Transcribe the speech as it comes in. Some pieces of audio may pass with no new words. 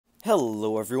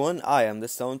Hello everyone, I am the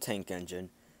Stone Tank Engine,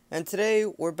 and today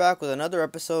we're back with another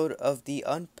episode of the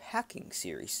Unpacking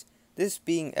series, this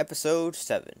being episode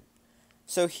 7.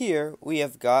 So here we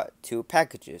have got two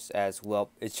packages, as well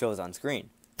it shows on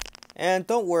screen. And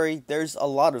don't worry, there's a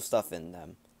lot of stuff in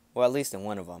them, or at least in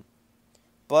one of them.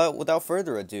 But without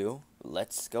further ado,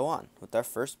 let's go on with our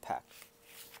first pack.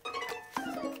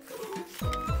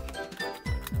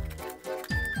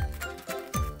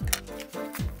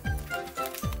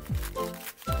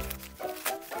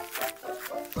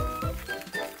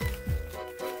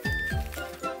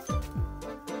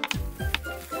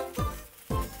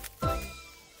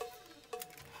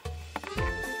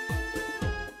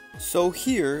 So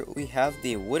here we have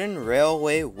the wooden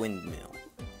railway windmill.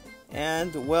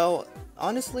 And well,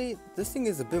 honestly, this thing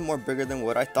is a bit more bigger than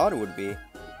what I thought it would be.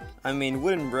 I mean,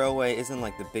 wooden railway isn't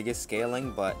like the biggest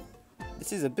scaling, but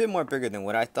this is a bit more bigger than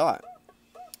what I thought.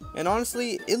 And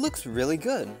honestly, it looks really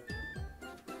good.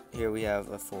 Here we have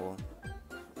a full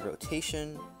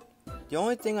rotation. The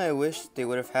only thing I wish they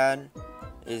would have had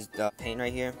is the paint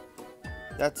right here.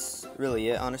 That's really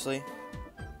it, honestly.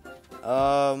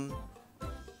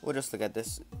 We'll just look at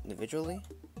this individually.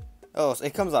 Oh, so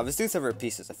it comes off. It's two separate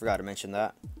pieces. I forgot to mention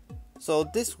that. So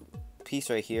this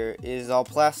piece right here is all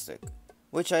plastic,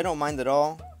 which I don't mind at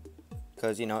all,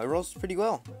 because, you know, it rolls pretty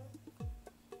well.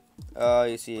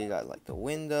 You see you got like the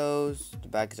windows. The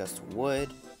back is just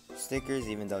wood. Stickers,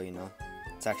 even though, you know,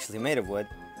 it's actually made of wood.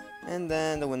 And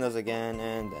then the windows again,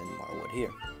 and then more wood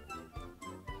here.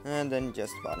 And then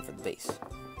just the bottom for the base.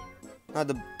 Now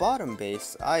the bottom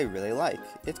base I really like.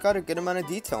 It's got a good amount of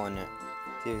detail in it.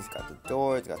 See, it's got the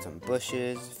door, it's got some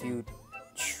bushes, a few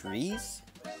trees.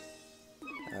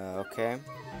 Okay.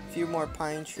 A few more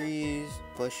pine trees,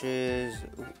 bushes.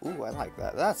 Ooh, I like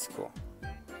that. That's cool.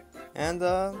 And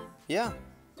yeah,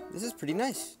 this is pretty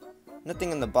nice.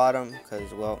 Nothing in the bottom,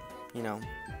 because, well, you know,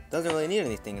 doesn't really need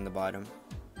anything in the bottom.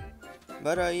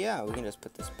 But yeah, we can just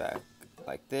put this back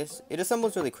like this. It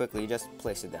assembles really quickly, you just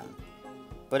place it down.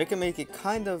 But it can make it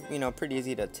kind of, you know, pretty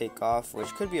easy to take off, which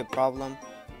could be a problem,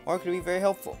 or it could be very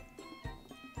helpful.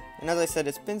 And as I said,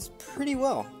 it spins pretty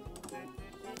well,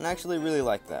 and I actually really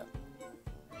like that.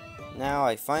 Now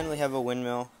I finally have a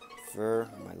windmill for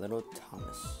my little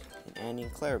Thomas, and Annie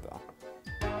and Clarabelle.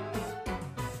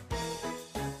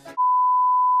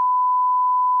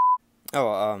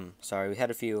 Oh, sorry, we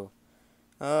had a few,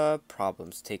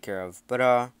 problems to take care of,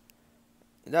 but,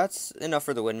 that's enough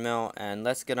for the windmill, and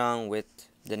let's get on with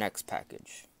the next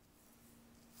package.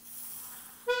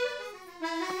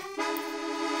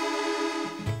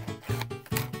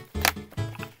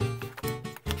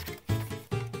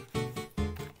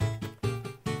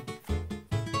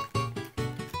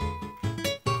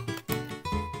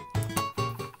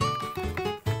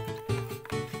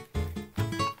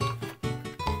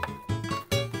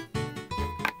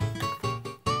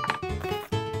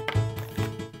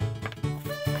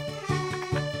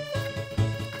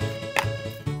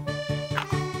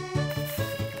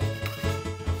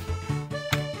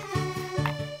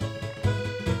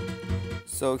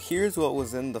 So here's what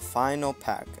was in the final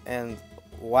pack, and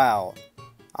wow,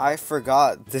 I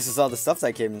forgot this is all the stuff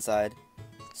that came inside.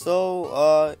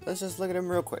 So let's just look at them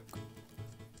real quick.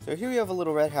 So here we have a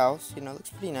little red house. You know, it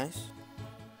looks pretty nice.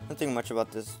 Nothing much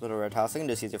about this little red house. I can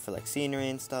just use it for like scenery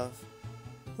and stuff.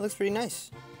 It looks pretty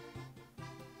nice.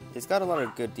 It's got a lot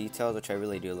of good details, which I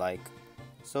really do like.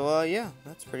 So yeah,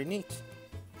 that's pretty neat.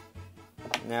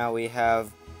 Now we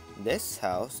have this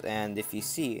house, and if you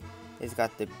see, it's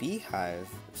got the beehive,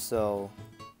 so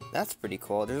that's pretty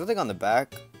cool. There's nothing on the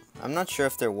back. I'm not sure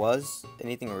if there was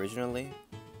anything originally,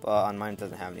 but on mine it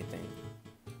doesn't have anything.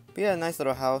 But yeah, nice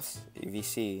little house. If you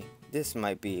see, this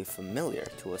might be familiar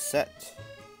to a set.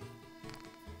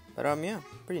 But yeah,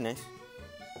 pretty nice.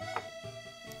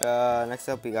 Next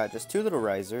up we got just two little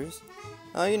risers.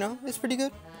 You know, it's pretty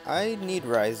good. I need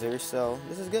risers, so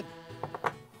this is good.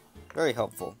 Very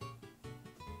helpful.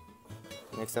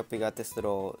 Next up we got this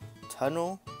little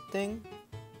tunnel thing.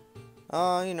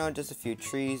 You know, just a few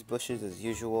trees, bushes as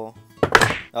usual.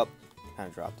 Oh, kind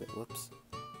of dropped it. Whoops.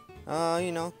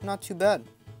 You know, not too bad.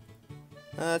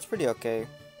 It's pretty okay.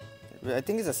 I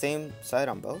think it's the same side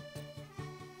on both.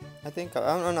 I think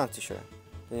I'm not too sure.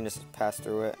 We can just pass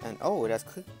through it, and oh, it has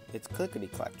it's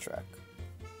clickety-clack track.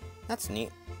 That's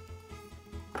neat.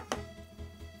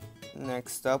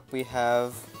 Next up, we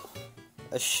have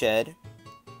a shed.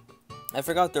 I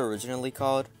forgot what they're originally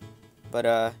called,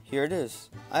 but here it is.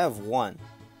 I have one,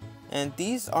 and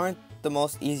these aren't the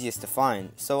most easiest to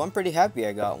find, so I'm pretty happy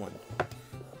I got one.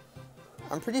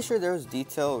 I'm pretty sure there was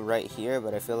detail right here,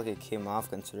 but I feel like it came off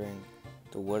considering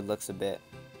the wood looks a bit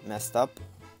messed up.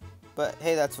 but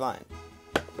hey, that's fine.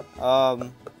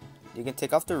 You can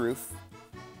take off the roof,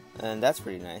 and that's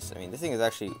pretty nice. I mean, this thing is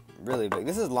actually really big.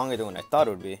 This is longer than what I thought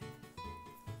it would be.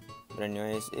 But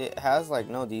anyways, it has like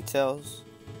no details,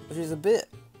 which is a bit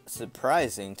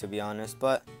surprising to be honest,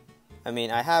 but I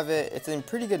mean, I have it. It's in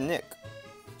pretty good nick.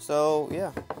 So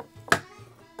yeah.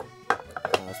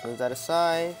 Now let's move that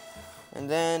aside, and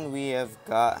then we have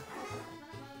got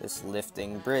this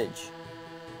lifting bridge.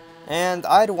 And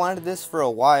I'd wanted this for a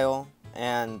while,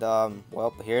 and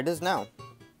well, here it is now.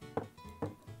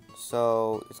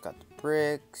 So it's got the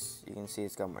bricks. You can see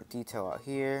it's got more detail out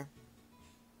here.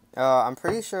 I'm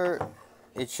pretty sure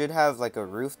it should have like a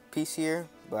roof piece here,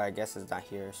 but I guess it's not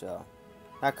here, so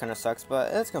that kind of sucks,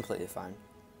 but it's completely fine.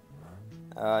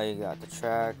 You got the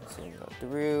tracks, and you go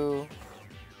through,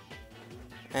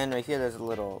 and right here there's a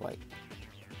little like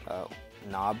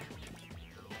knob,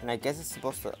 and I guess it's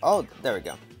supposed to. Oh, there we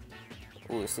go.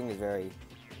 Ooh, this thing is very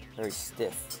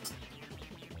stiff,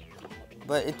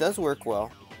 but it does work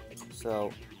well,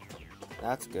 so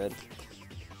that's good.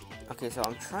 Okay, so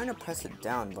I'm trying to press it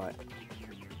down, but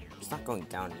it's not going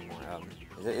down anymore.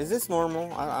 Is this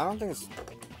normal? I don't think it's.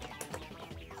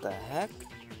 What the heck?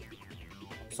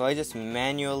 So I just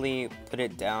manually put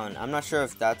it down. I'm not sure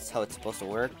if that's how it's supposed to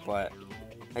work, but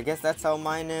I guess that's how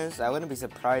mine is. I wouldn't be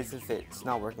surprised if it's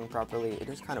not working properly. It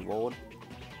is kind of old,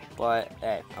 but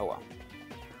hey, oh well.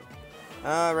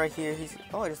 Right here,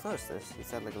 oh, I just noticed this.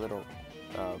 He's had like a little,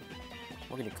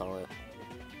 what can you call it?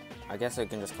 I guess I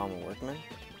can just call him a workman.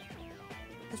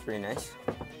 That's pretty nice.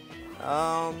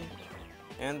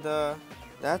 And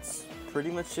that's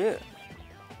pretty much it.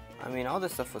 I mean, all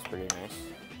this stuff was pretty nice.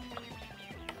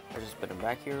 I'll just put him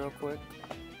back here real quick.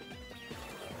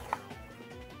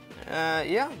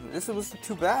 Yeah, this wasn't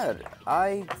too bad.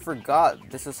 I forgot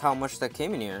this is how much that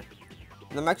came in here.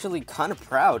 And I'm actually kind of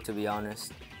proud, to be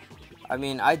honest. I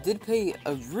mean, I did pay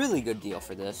a really good deal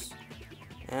for this.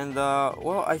 And,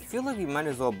 well, I feel like we might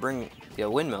as well bring the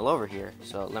windmill over here.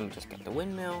 So let me just get the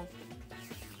windmill.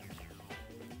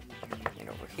 Get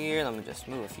over here. Let me just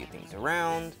move a few things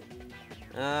around.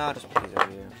 I'll just put these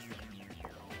over here.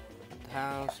 The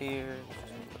house here.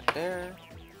 Just move it there.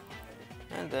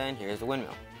 And then here's the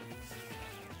windmill.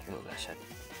 Move that shit.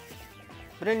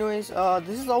 But anyways,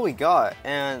 this is all we got.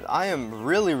 And I am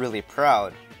really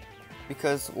proud.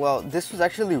 Because, well, this was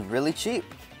actually really cheap.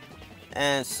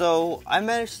 And so I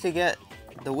managed to get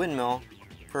the windmill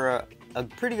for a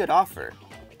pretty good offer.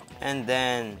 And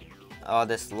then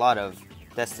this lot of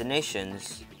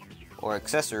destinations or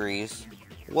accessories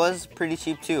was pretty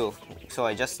cheap too. So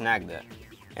I just snagged it.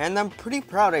 And I'm pretty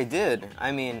proud I did.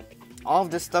 I mean, all of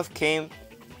this stuff came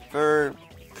for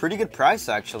pretty good price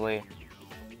actually.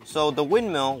 So the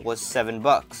windmill was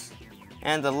 $7.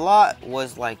 And the lot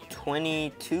was like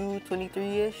 22,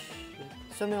 23-ish,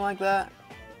 something like that.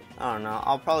 I don't know.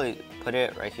 I'll probably put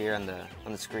it right here on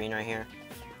the screen right here.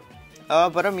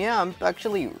 But yeah, I'm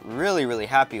actually really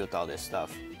happy with all this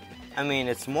stuff. I mean,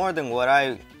 it's more than what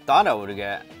I thought I would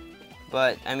get.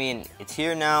 But I mean, it's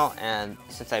here now, and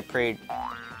since I played.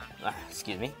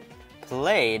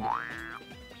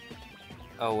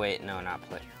 Oh wait, no, not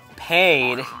played.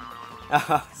 Paid.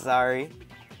 Oh, sorry.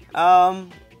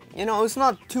 You know, it's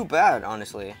not too bad,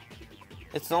 honestly.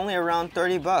 It's only around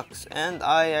 $30, and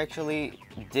I actually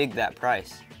dig that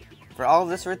price. For all of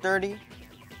this for 30,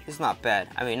 it's not bad.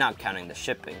 I mean, not counting the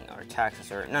shipping or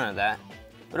taxes or none of that.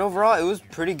 But overall, it was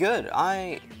pretty good.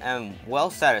 I am well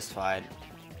satisfied.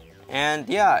 And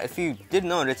yeah, if you did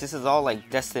notice, this is all like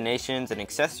destinations and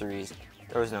accessories.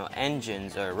 There was no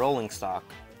engines or rolling stock,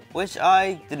 which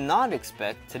I did not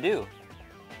expect to do.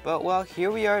 But well,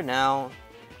 here we are now,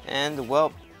 and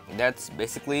well, that's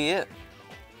basically it.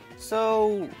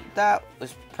 So that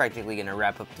was practically gonna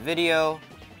wrap up the video.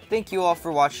 Thank you all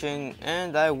for watching,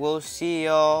 and I will see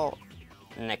y'all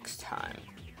next time.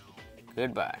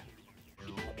 Goodbye.